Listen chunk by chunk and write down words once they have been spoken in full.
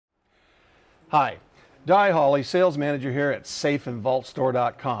Hi, Hawley Sales Manager here at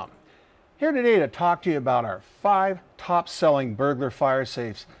safeandvaultstore.com. Here today to talk to you about our 5 top-selling burglar fire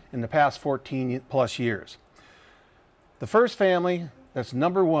safes in the past 14 plus years. The first family that's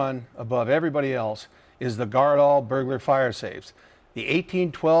 #1 above everybody else is the Gardall Burglar Fire Safes, the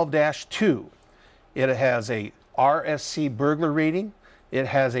 1812-2. It has a RSC burglar rating. It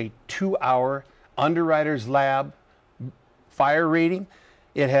has a 2-hour Underwriters Lab fire rating.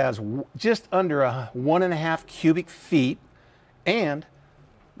 It has just under 1.5 cubic feet, and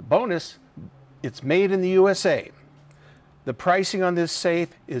the bonus, it's made in the USA. The pricing on this safe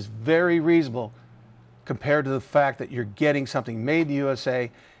is very reasonable compared to the fact that you're getting something made in the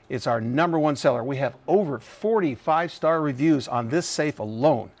USA. It's our #1 seller. We have over 40 5-star reviews on this safe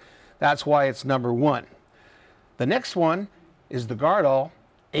alone. That's why it's #1. The next one is the Gardall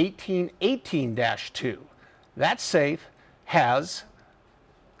 1818-2. That safe has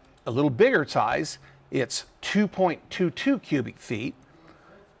a little bigger size. It's 2.22 cubic feet,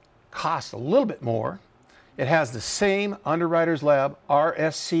 costs a little bit more. It has the same Underwriters Lab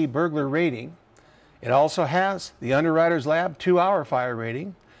RSC burglar rating. It also has the Underwriters Lab 2-hour fire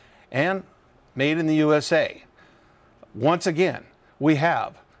rating and made in the USA. Once again, we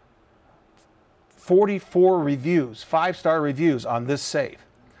have 44 reviews, 5-star reviews on this safe.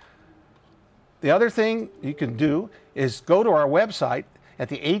 The other thing you can do is go to our website at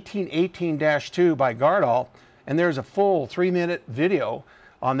the 1818-2 by Gardall, and there's a full 3-minute video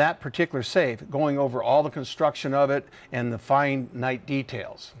on that particular safe going over all the construction of it and the finite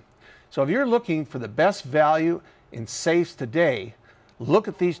details. So if you're looking for the best value in safes today, look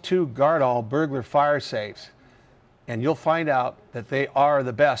at these 2 Gardall burglar fire safes, and you'll find out that they are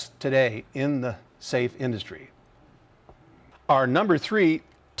the best today in the safe industry. Our #3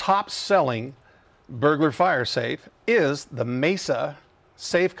 top-selling burglar fire safe is the Mesa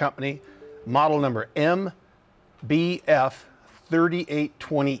Safe Company model number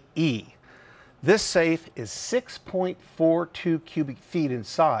MBF3820E. This safe is 6.42 cubic feet in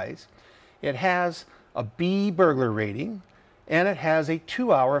size. It has a B Burglar Rating, and it has a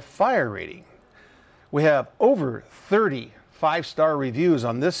 2-hour fire rating. We have over 30 5-star reviews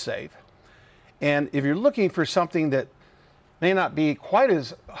on this safe, and if you're looking for something that may not be quite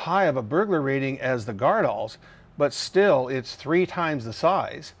as high of a burglar rating as the Gardalls, but still it's 3 times the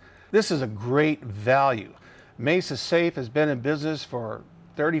size, this is a great value. Mesa Safe has been in business for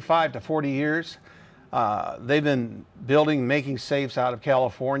 35 to 40 years. They've been making safes out of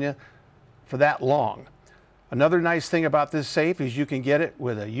California for that long. Another nice thing about this safe is you can get it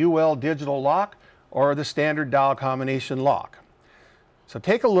with a UL digital lock or the standard dial combination lock. So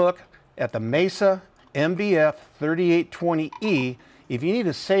take a look at the Mesa MBF3820E. If you need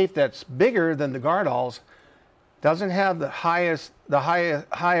a safe that's bigger than the Gardalls, doesn't have the higher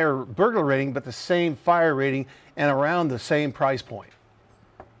burglar rating, but the same fire rating and around the same price point.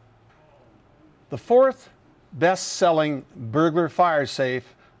 The 4th best-selling burglar fire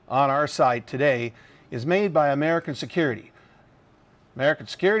safe on our site today is made by American Security. American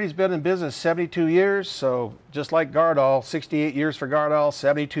Security's been in business 72 years, so just like Gardall, 68 years for Gardall,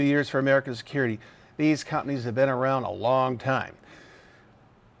 72 years for American Security. These companies have been around a long time.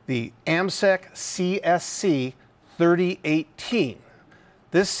 The AMSEC CSC 3018.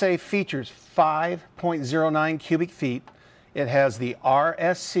 This safe features 5.09 cubic feet. It has the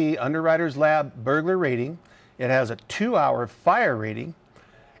RSC Underwriters Lab burglar rating. It has a 2-hour fire rating,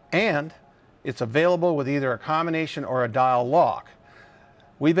 and it's available with either a combination or a dial lock.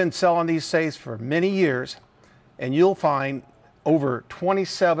 We've been selling these safes for many years, and you'll find over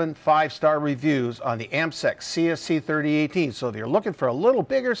 27 5-star reviews on the AMSEC CSC 3018. So if you're looking for a little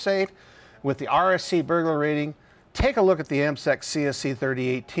bigger safe with the RSC burglar rating, take a look at the AMSEC CSC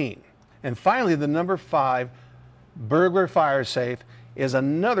 3018. And finally, the #5 burglar fire safe is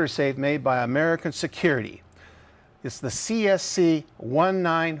another safe made by American Security. It's the CSC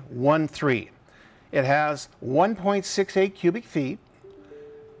 1913. It has 1.68 cubic feet.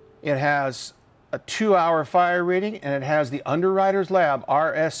 It has a 2-hour fire rating, and it has the Underwriters Lab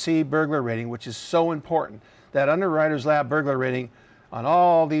RSC burglar rating, which is so important. That Underwriters Lab burglar rating on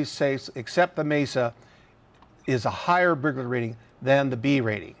all these safes, except the Mesa, is a higher burglar rating than the B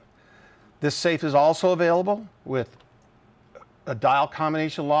rating. This safe is also available with a dial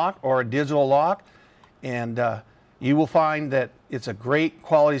combination lock or a digital lock, and you will find that it's a great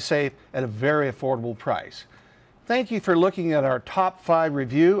quality safe at a very affordable price. Thank you for looking at our top 5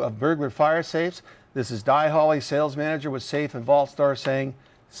 review of burglar fire safes. This is Hawley Sales Manager with Safe and Vault Store saying,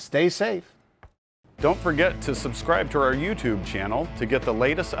 stay safe. Don't forget to subscribe to our YouTube channel to get the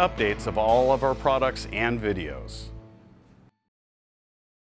latest updates of all of our products and videos.